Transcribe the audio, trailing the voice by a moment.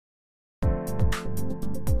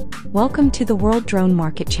Welcome to the World Drone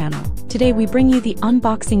Market channel. Today we bring you the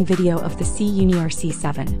unboxing video of the SIYI UniRC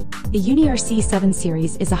 7. The UniRC 7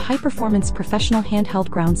 series is a high-performance professional handheld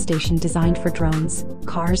ground station designed for drones,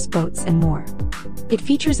 cars, boats, and more. It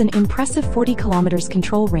features an impressive 40 km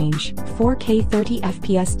control range, 4K 30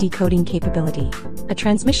 FPS decoding capability, a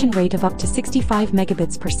transmission rate of up to 65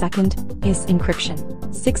 megabits per second, is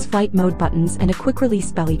encryption, 6 flight mode buttons and a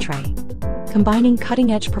quick-release belly tray. Combining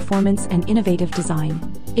cutting-edge performance and innovative design,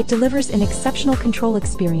 it delivers an exceptional control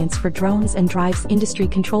experience for drones and drives industry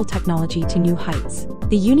control technology to new heights.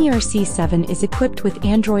 The UniRC 7 is equipped with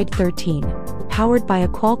Android 13, powered by a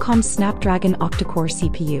Qualcomm Snapdragon octa-core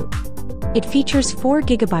CPU. It features 4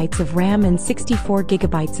 GB of RAM and 64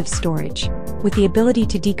 GB of storage, with the ability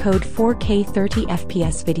to decode 4K 30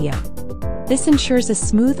 FPS video. This ensures a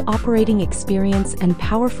smooth operating experience and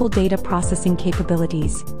powerful data processing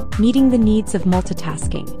capabilities, meeting the needs of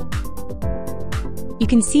multitasking. You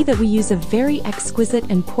can see that we use a very exquisite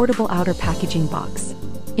and portable outer packaging box.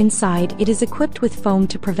 Inside, it is equipped with foam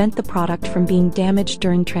to prevent the product from being damaged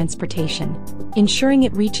during transportation, ensuring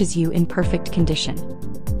it reaches you in perfect condition.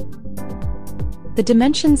 The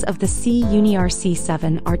dimensions of the SIYI UniRC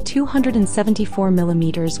 7 are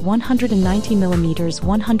 274mm, 190mm,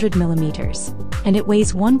 100mm, and it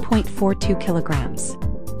weighs 1.42 kilograms.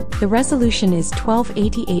 The resolution is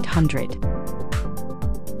 1280-800.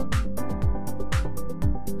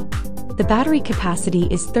 The battery capacity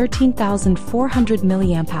is 13,400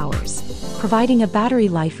 mAh, providing a battery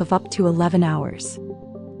life of up to 11 hours.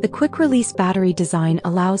 The quick-release battery design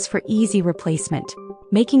allows for easy replacement,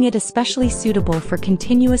 making it especially suitable for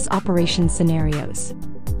continuous operation scenarios.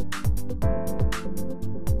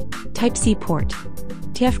 Type-C port,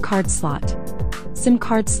 TF card slot, SIM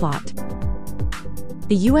card slot.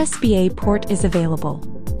 The USB-A port is available.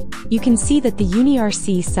 You can see that the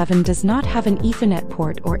UniRC 7 does not have an Ethernet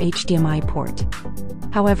port or HDMI port.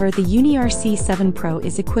 However, the UniRC 7 Pro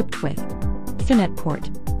is equipped with Ethernet port,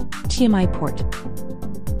 HDMI port.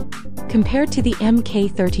 Compared to the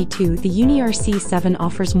MK32, the UniRC 7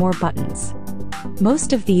 offers more buttons.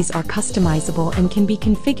 Most of these are customizable and can be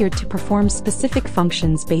configured to perform specific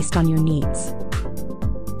functions based on your needs.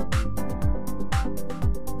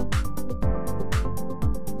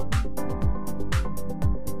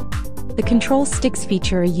 The control sticks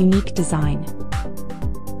feature a unique design.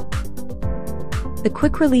 The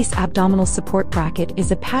quick-release abdominal support bracket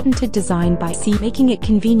is a patented design by SIYI, making it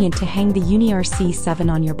convenient to hang the UniRC 7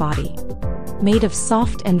 on your body. Made of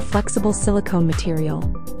soft and flexible silicone material,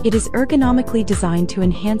 it is ergonomically designed to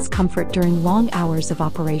enhance comfort during long hours of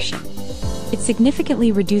operation. It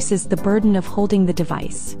significantly reduces the burden of holding the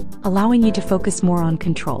device, allowing you to focus more on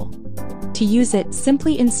control. To use it,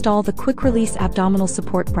 simply install the quick-release abdominal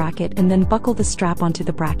support bracket and then buckle the strap onto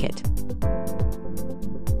the bracket.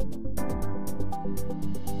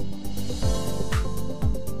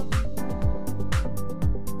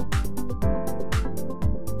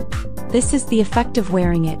 This is the effect of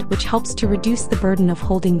wearing it, which helps to reduce the burden of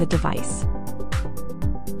holding the device.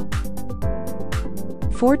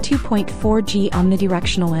 4 2.4G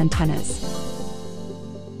omnidirectional antennas.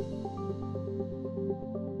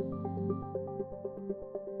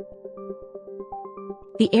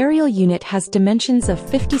 The aerial unit has dimensions of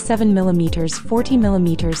 57mm,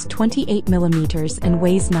 40mm, 28mm, and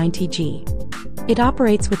weighs 90 g. It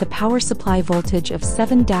operates with a power supply voltage of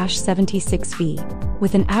 7-76V,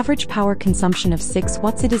 with an average power consumption of 6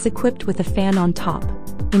 watts. It is equipped with a fan on top,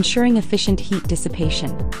 ensuring efficient heat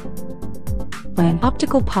dissipation. LAN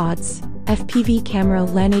optical pods, FPV camera,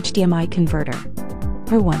 LAN HDMI converter.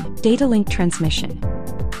 R1 data link transmission.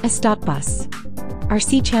 S.bus.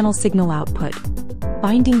 RC channel signal output.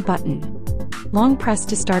 Binding button. Long press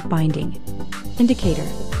to start binding. Indicator.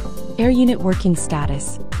 Air unit working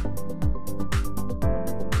status.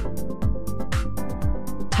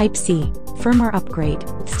 Type-C, firmware upgrade,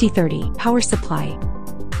 ST30, power supply.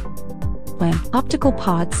 LAN, optical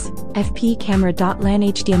pods, FP camera. LAN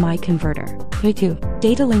HDMI converter. R2,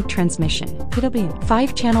 data link transmission, PWM,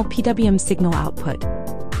 5-channel PWM signal output.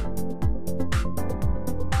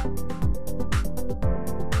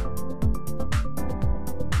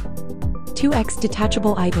 (2x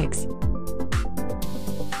detachable IBIX).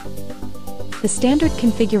 The standard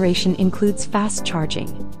configuration includes fast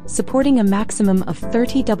charging, supporting a maximum of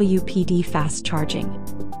 30 WPD fast charging.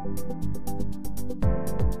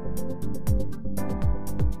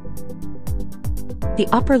 The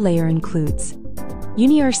upper layer includes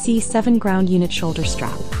UniRC 7 ground unit shoulder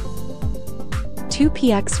strap, 2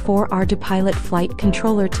 PX4R to pilot flight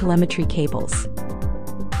controller telemetry cables,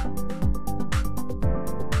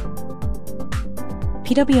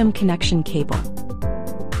 PWM connection cable,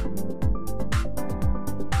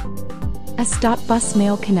 S.bus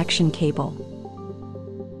mail connection cable,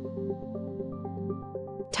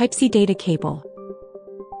 Type-C data cable,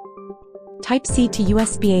 Type-C to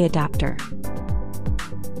USB-A adapter,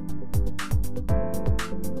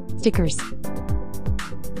 stickers.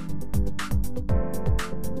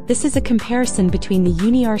 This is a comparison between the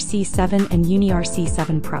UniRC 7 and UniRC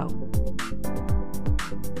 7 Pro.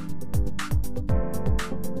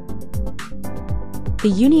 The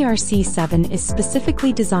UniRC 7 is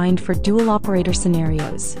specifically designed for dual operator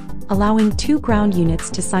scenarios, allowing 2 ground units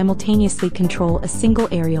to simultaneously control a single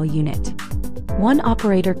aerial unit. One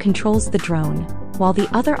operator controls the drone, while the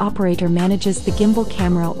other operator manages the gimbal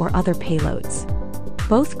camera or other payloads.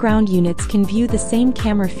 Both ground units can view the same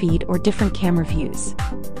camera feed or different camera views.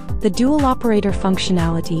 The dual operator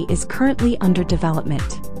functionality is currently under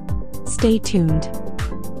development. Stay tuned.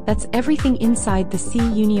 That's everything inside the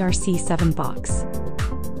SIYI UniRC 7 box.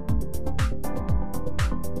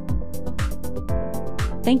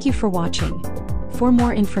 Thank you for watching. For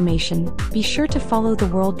more information, be sure to follow the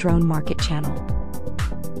World Drone Market channel.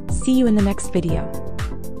 See you in the next video.